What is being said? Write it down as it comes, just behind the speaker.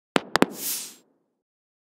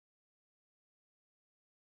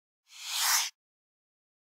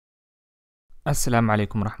Assalaamu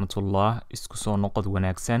calaykum waraxmatullah isku soo noqod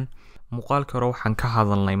wanaagsan muuqaalka hore waxaan ka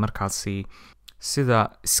hadalnay markaasi sida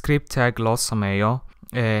script tag loo sameeyo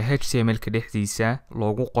HTML ka dhexdiisa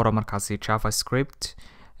loogu qoro markaasi JavaScript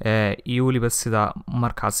iyo waliba sida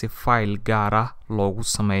markaasi file gaar ah loogu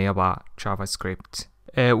sameeyaba JavaScript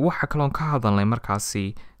waxa kale oo ka hadalnay markaasi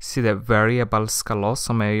sida variableska loo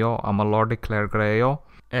sameeyo ama loo declare gareeyo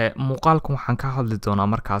muuqaalkan waxaan ka hadli doonaa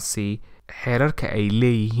markaasi xeerarka ay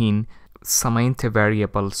leeyihiin samaynta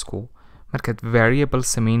variablesku markaad variable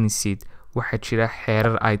sameynaysid waxaa jira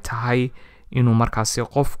xeerar ay tahay inuu markaasi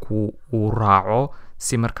qofku uu raaco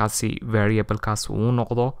si markaasi variablekaas uu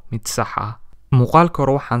noqdo mid sax ah muuqaalka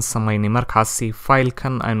hore waxaan sameynay markaasi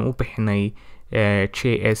filekan aynu u bixinay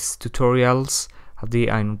JS tutorials haddii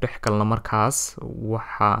aynu dhex galno markaas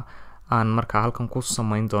waxa aan markaa halkan ku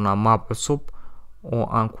samayn doonaa map cusub oo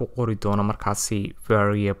aan ku qori doono markaasi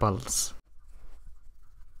variables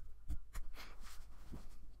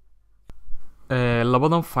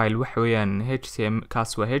labadan file waxa weeyaan HTML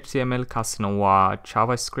kaas waa HTML kaasna waa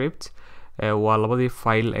JavaScript waa labadii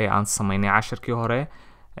file ee aan sameynay casharkii hore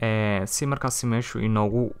si markaasi meeshu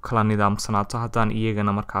inoogu kala nidaamsanaato haddaan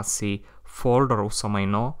iyagana markaasi folder u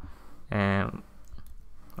sameyno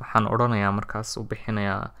waxaan odhanayaa markaas u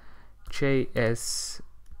bixinayaa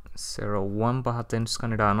JS01 ba haddaynu iska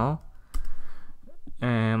nidhaano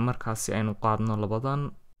markaasi aynu qaadno labadan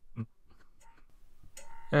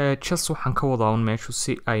just waxaan ka wadaa un meeshu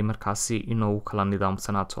si ay markaasi inoogu kala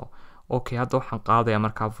nidaamsanaato okay hadda waxaan qaadayaa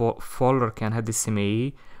markaa folderkan hadda sameeyey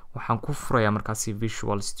waxaan ku furayaa markaasi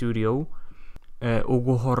Visual Studio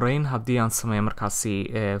ugu horeyn haddii aan sameeyo markaasi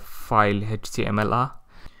file HTML ah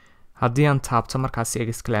haddii aan taabto markaasi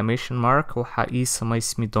exclamation mark waxaa ii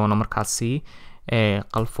samaysmi doona markaasi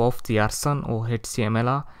qalfoof diyaarsan oo HTML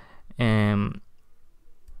ah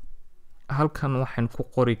halkan waxaan ku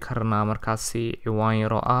qori karnaa markaasi ciwaan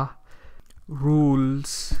yaro ah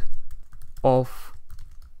rules of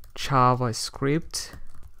JavaScript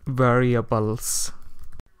variables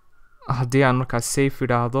haddii aan markaas save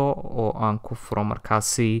idhaahdo oo aan ku furo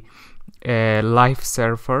markaasi live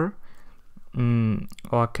server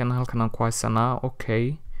oo kan halkan aan ku haysanaa okay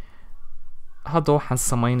hadda waxaan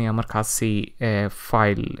sameynayaa markaasi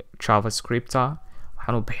file JavaScript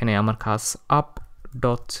waxaan u bixinayaa markaas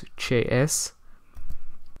app.js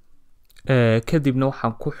kadibna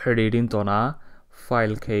waxaan ku xidhiidhin doonaa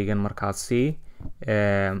filekaygan markaasi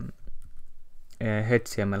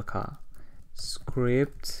HTML-ka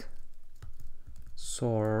script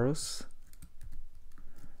source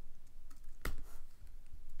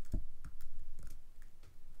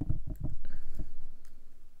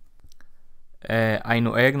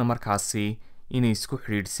aynu eegno markaasi inay isku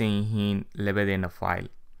xidhiidhsan yihiin labadeena file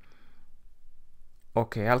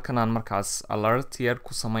okay halkan aan markaas alert yar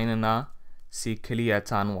ku sameynaynaa si kaliya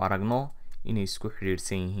taan u aragno inay isku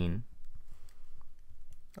xidhiidhsan yihiin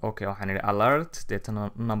okay waxaan idhi alert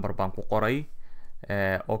deetana number baan ku qoray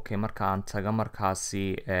okay marka aan taga markaasi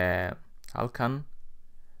halkan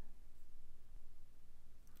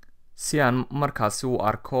si aan markaasi u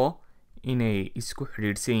arko inay isku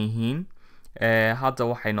xidhiidhsan yihiin hadda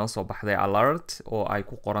waxay noo soo baxday alert oo ay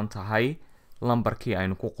ku qoran tahay lambarkii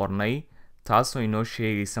aynu ku qornay taasoo inoo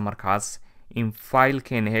sheegaysa markaas in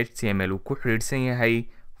filekeena HTML uu ku xidhiidhsan yahay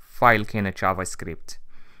filekeena JavaScript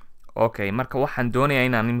okay marka waxaan doonayaa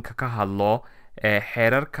inaan iminka ka hadlo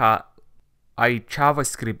xeerarka ay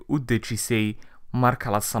JavaScript u dejisay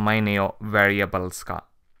marka la sameynayo variableska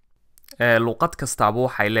luqad kastaaba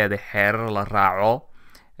waxay leedahay xeerar la raaco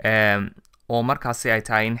oo markaasi ay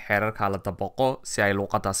tahay in xeerarka la dabaqo si ay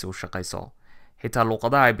luqadaasi u shaqeyso xitaa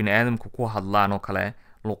luqadaha ay bini aadamku ku hadlaan oo kale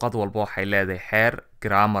luqad walba waxay leedahay xeer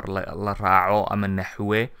grammar la raaco ama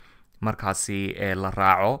naxwe markaasi la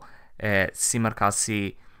raaco si markaasi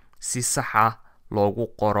si sax ah loogu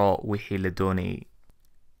qoro wixii la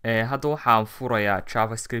doonayay hadda waxaan furayaa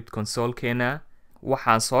JavaScript consolekeena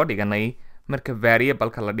waxaan soo dhiganay marka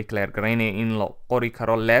variableka la declare garaynayo in la qori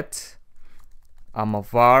karo let ama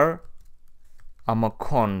var ama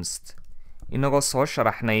const inagoo soo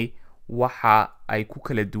sharaxnay waxa ay ku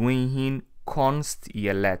kala duwan yihiin const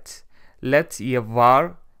iyo let iyo var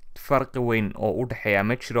farqi weyn oo u dhexeeya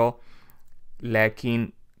ma jiro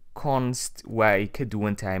laakiin const waa ay ka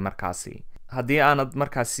duwan tahay markaasi haddii aanad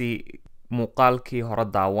markaasi muuqaalkii hore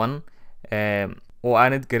daawan oo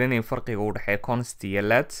aanad garanayn farqiga u dhexeeya const iyo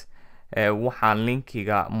let waxaan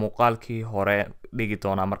linkiga muuqaalkii hore dhigi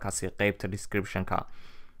doonaa markaasi qeybta descriptionka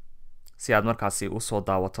si aad markaasi usoo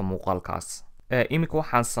daawato muuqaalkaas iminka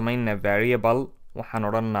waxaan sameynaa variable waxaan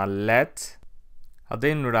odhanaa let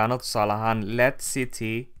haddaynu idhaahno tusaale ahaan let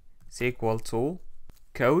city is equal to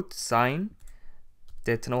code sign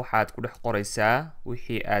deetana waxaad ku dhex qoraysaa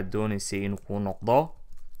wixii aad doonaysay inuu kuu noqdo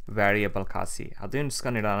variable kaasi haddaynu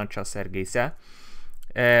iska nidhaano just hargeysa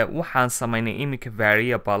waxaan samaynay iminka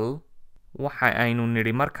variable waxa aynu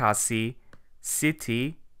nidhi markaasi city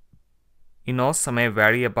inoo samee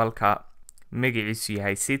variable-ka magaciisu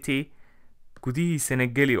yahay city gudihiisana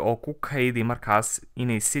geli oo ku kaydi markaas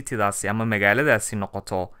inay citydaasi ama magaaladaasi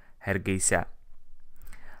noqoto hargeysa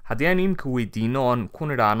haddii aan iminka weydiino oon ku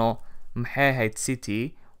nidhaano maxay ahayd city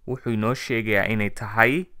wuxuu inoo sheegayaa inay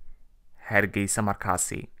tahay hargeysa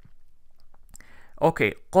markaasi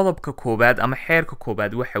okay qodobka koobaad ama xeerka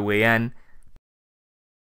koobaad waxa weeyaan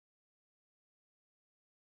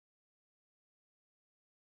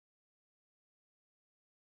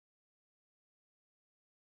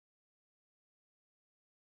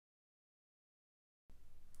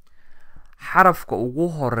xarafka ugu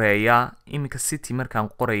horeeya iminka city markaan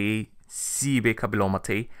qorayay c bay ka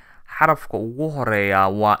bilowmatay xarafka ugu horeeya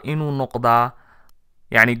waa inuu noqdaa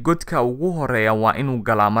yacni godka ugu horeeya waa inuu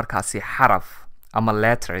galaa markaasi xaraf ama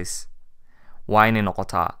letters waa inay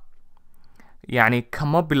noqotaa yacni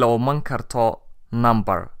kama bilowman karto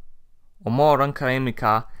number uma odhan kara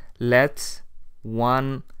iminka let one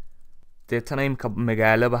deetana iminka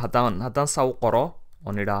magaalaba haddaan saa u qoro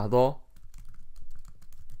oon idhaahdo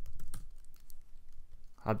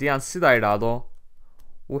haddii aan sidaa idhaahdo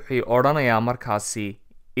wuxuu odhanayaa markaasi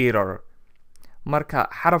error marka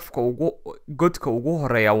xarafka godka ugu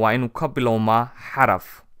horeeya waa inuu ka bilowmaa xaraf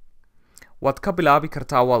waad ka bilaabi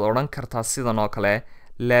kartaa waad odhan kartaa sidan oo kale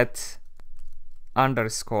let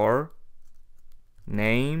underscore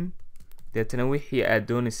name deetana wixii aad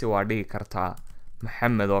doonaysay waa dhigi kartaa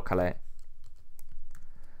maxamed oo kale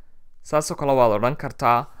saasoo kale waad odhan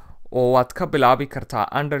kartaa oo waad ka bilaabi kartaa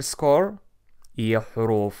underscore iyo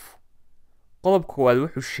xuruuf qodobka koowaad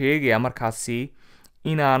wuxuu sheegayaa markaasi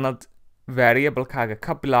inaanad variable-kaaga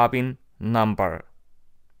ka bilaabin number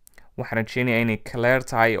waxaan rajeynayaa inay clear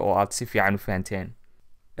tahay oo aad si fiican u fahanteen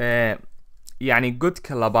yacni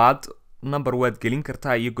godka labaad number waad gelin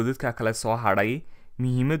kartaa iyo godadka kale soo hadhay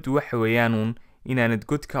muhiimaddu waxa weeyaanuun inaanad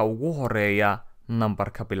godka ugu horeeya number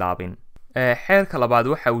ka bilaabin xeerka labaad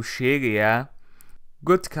waxa uu sheegayaa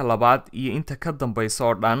godka labaad iyo inta ka dambaysa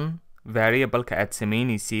oo dhan variable-ka aad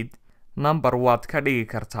samaynaysid number waad ka dhigi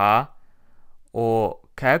kartaa oo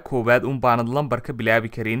kaa koowaad un baanad number ka bilaabi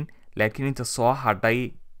karin laakiin inta soo hadhay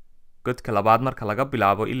godka labaad marka laga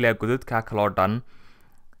bilaabo ilaa godadka kaloo dhan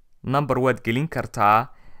number waad gelin kartaa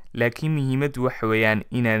laakiin muhiimaddu waxa weeyaan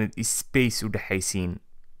inaanad space u dhexaysiin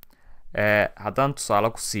haddaan tusaale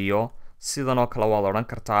ku siiyo sidan oo kale waad odhan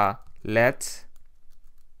kartaa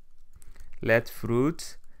let fruit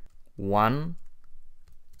one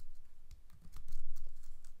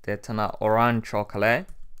deetana orange oo kale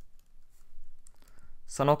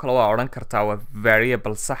sanoo kale waa odhan kartaa waa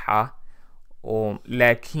variable sax ah oo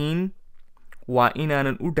laakiin waa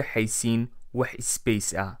inaanan u dhexaysiin wax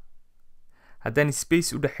space ah haddaan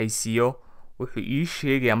space u dhexaysiiyo wuxuu ii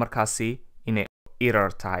sheegayaa markaasi inay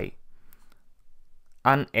error tahay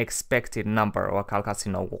unexpected number waa ka halkaasi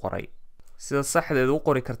noogu qoray sida saxdeed u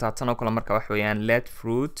qori kartaa tan oo kale marka waxa weeyaan let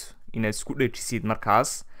fruit inaad isku dhejisid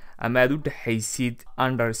markaas ama aad u dhexaysid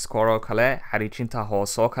underscore oo kale xariijinta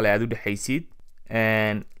hoose oo kale aad u dhexaysid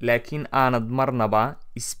laakiin aanad marnaba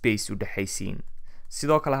space u dhexaysiin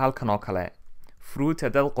sidoo kale halkan oo kale fruit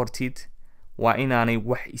haddaad qortid waa inaanay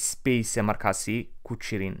wax space markaasi ku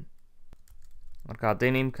jirin marka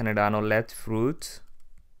haddaynu imkan idhaano let fruit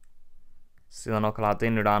sidan oo kale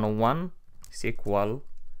haddaynu idhaano one is equal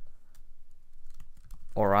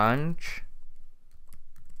orange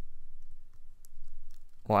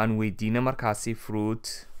oo aan weydiino markaasi fruit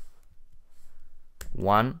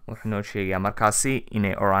one wuxuu noo sheegayaa markaasi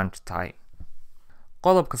inay orange tahay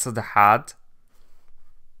qodobka saddexaad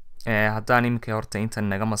haddaan iminka horta intan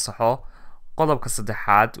naga masaxo qodobka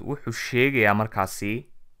saddexaad wuxuu sheegayaa markaasi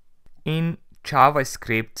in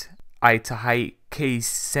JavaScript ay tahay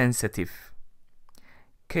case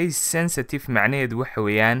sensitive macnaheedu waxa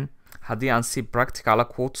weeyaan haddii aan si practicala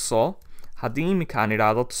kuu tuso haddii iminka aan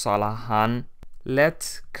idhaahdo tusaale ahaan let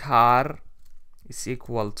car is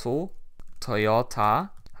equal to Toyota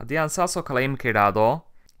haddii aan saasoo kale iminka idhaahdo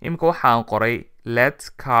iminka waxaan qoray let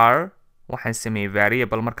car waxaan sameeyey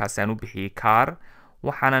variable markaas aan u bixiyey car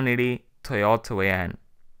waxaanan idhi Toyota weeyaan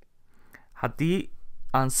haddii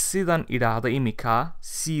aan sidan idhaahdo iminka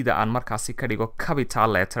sida aan markaasi ka dhigo capital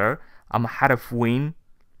letter ama xaraf weyn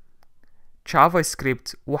JavaScript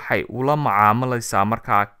waxay ula macaamilaysaa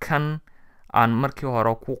markaa kan aan markii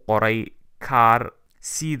hore ku qoray car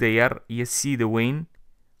sida yar iyo sida weyn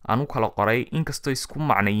aan u kala qoray inkastoo isku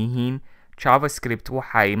macno yihiin JavaScript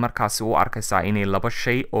waxay markaasi u arkaysaa inay laba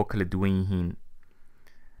shay oo kala duwan yihiin.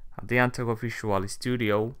 haddii aan tago Visual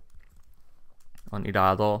Studio aan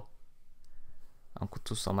idhaahdo aan ku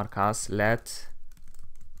tuso markaas let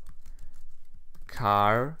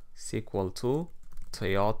car is equal to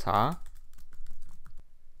Toyota,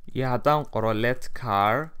 iyo haddaan qoro let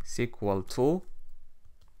car is equal to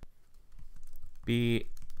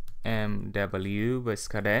BMW ba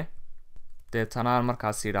iska dheh, deetana aan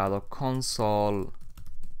markaas idhaahdo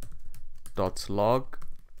console.log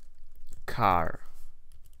car,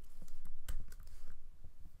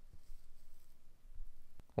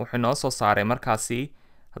 wuxuu noo soo saaray markaasi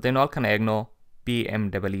haddaynu halkan eegno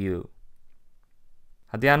BMW.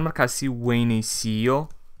 haddii aan markaasi weynaysiiyo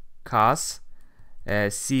kaas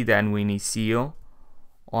sida aan weynaysiiyo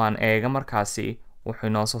oo aan eega markaasi wuxuu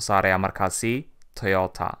noo soo saarayaa markaasi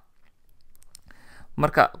Toyota.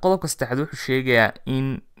 marka qodobka saddexaad wuxuu sheegayaa in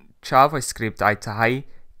JavaScript ay tahay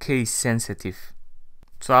case sensitive.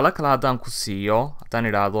 tusaale kale haddaan ku siiyo, haddaan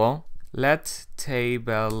idhaahdo let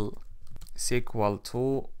table is equal to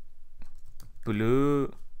blue,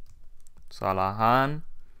 tusaale ahaan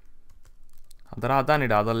haddaan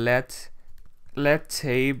idhaahdo let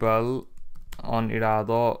table on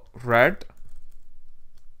idhaahdo red,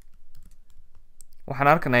 waxaan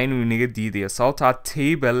arkanaa inuu inaga diidayo sababtaa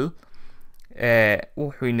table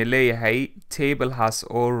wuxuu ina leeyahay table has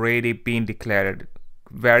already been declared,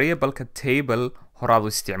 variableka table horaad u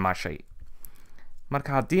isticmaashay.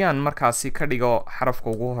 marka haddii aan markaasi ka dhigo xarafka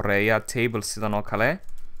ugu horeeya table sidan oo kale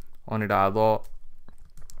oon idhaahdo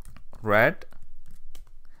red,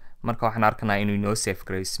 marka waxaan arkanaa inuu inoo save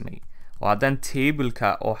garaysmay. oo haddaan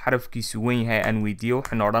tableka oo xarafkiisu wen yahay aan weydiiyo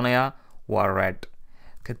waxaan odhanayaa waa red.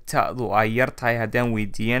 ka ta'du ay yar tahay haddaan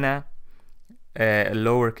weydiiyana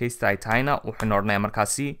lower case ay tahayna waxaan odhanayaa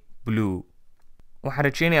markaasi blue. waxaan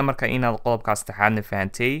rajeynayaa marka inaad qodobkaas saddexaadna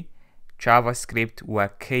fahantay. JavaScript waa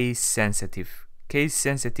case sensitive. case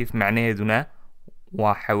sensitive macnaheeduna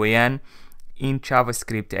waxa weeyaan in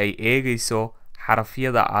JavaScript ay eegayso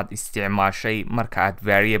xarafyada aad isticmaashay marka aad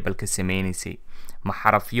variable ka sameynaysay. ma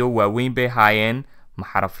xarafyo waaweyn bay haayeen, ma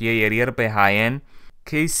xarafyo yaryar bay haayeen.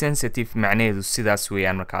 case sensitive macnaheedu sidaas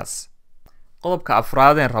weeyaan. markaas qodobka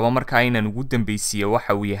afraadeen rabo markaa inaan ugu dambeysiiyo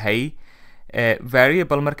waxa uu yahay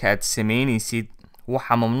variable marka aad sameynaysid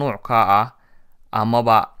waxa mamnuuc ka ah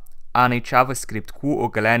amaba aanay JavaScript kuu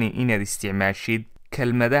ogolaanin inaad isticmaashid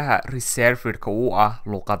kelmadaha reservedka u ah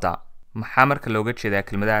luqadda. maxaa marka looga jeedaa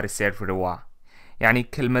kelmadaha reserved u ah? yacni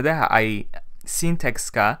kelmadaha ay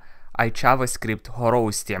syntaxka ay JavaScript hore u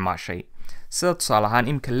isticmaashay. sida tusaale ahaan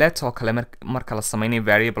imika let oo kale marka la sameynayo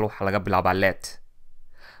variable waxaa laga bilaabaa let.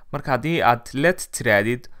 marka haddii aad let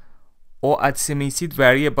tiraadid oo aad samaysid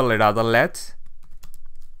variable la idhaahdo let,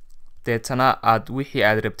 deetana aad wixii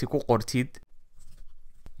aad rabtid ku qortid,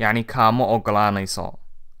 yacni kaama ogolaanayso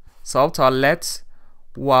sababtoo let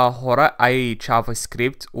waa hore ayay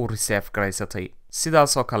JavaScript u reserve garaysatay.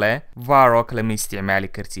 sidaasoo kale var oo kale ma isticmaali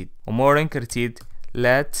kartid oo ma odhan kartid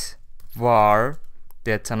let var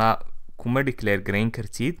deetana kuma declare garayn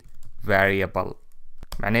kartid variable.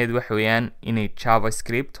 macnaheedu waxa weeyaan inay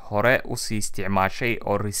JavaScript hore usii isticmaashay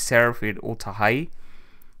oo reserved u tahay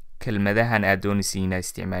kelmadahan aad doonaysid inaad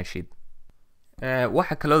isticmaashid.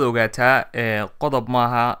 waxaa kalood ogaataa qodob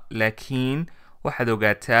maaha, laakiin waxaad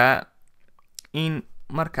ogaataa in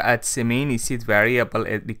marka aad sameynaysid variable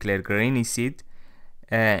aad declare garaynaysid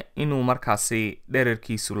inuu markaasi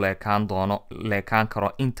dherarkiisu leekaan karo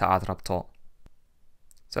inta aad rabto.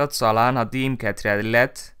 sida tusaalehaan haddii imka aad tiraahdo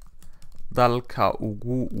let dalka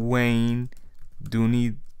ugu weyn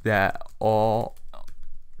dunida oo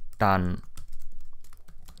dhan,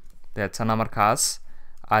 deetana markaas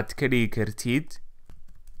aad ka dhigi kartid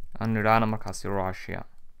aan idhaahno markaasi Russia.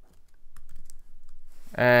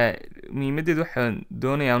 muhiimadeedu waxaan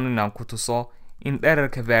doonayaa inaan ku tuso in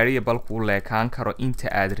dherarka variable uu leekaan karo inta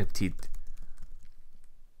aad rabtid.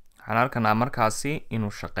 waxaan arkanaa markaasi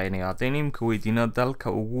inuu shaqeynayo. haddaynu imika weydiino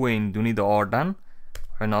dalka ugu weyn dunida oo dhan,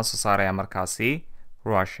 wuxuu noo soo saarayaa markaasi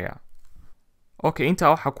Russia. okay, intaa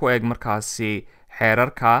waxaa ku eg markaasi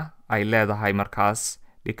xeerarka ay leedahay markaas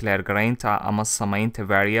declare garaynta ama samaynta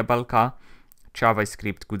variableka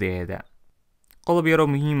JavaScript gudaheeda. qodob yaroo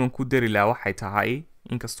muhiiman ku dari lahaa waxay tahay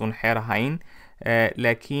inkastuun xeer ahayn,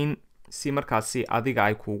 laakiin si markaasi adiga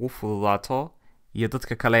ay kuugu fududaato iyo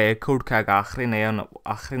dadka kale ee codekaaga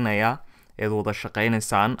akhrinaya eed wada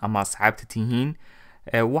shaqeynaysaan ama asxaabta tihiin,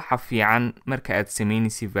 waxa fiican marka aad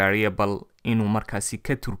sameynaysid variable inuu markaasi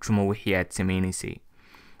ka turjumo wixii aad sameynaysay.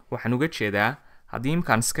 waxaan uga jeedaa haddii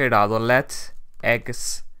imkaan iska idhaahdo let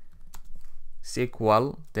x equal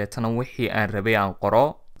deetana wixii aan rabay aan qoro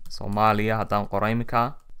Soomaaliya haddaan qoro imika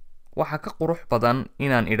waxa ka qurux badan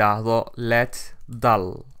inaan idhaahdo let dal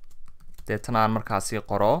deetana aan markaasi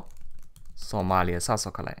qoro Soomaaliya saas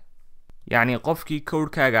oo kale yacni qofkii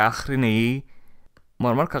codekaaga akhrinayay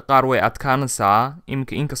marmarka qaar way adkaanaysaa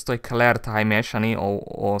imika inkastoo ay clear tahay meeshani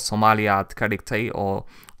oo Soomaaliya aad ka dhigtay oo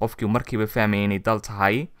qofkii markiiba fahmay inay dal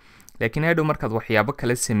tahay laakiin hadhow markaad waxyaabo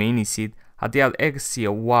kala sameynaysid haddii aad x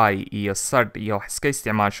iyo y iyo z iyo wax iska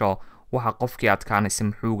isticmaasho waxa qofkii adkaanaysa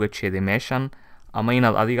muxuu uga jeeday meeshan ama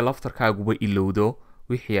inaad adiga laftarkaaguba ilowdo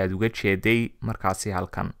wixii aad uga jeeday markaasi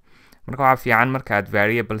halkan marka waxa fiican marka aad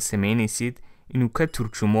variable sameynaysid inuu ka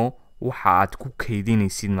turjumo waxa aad ku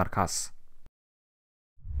kaydinaysid markaas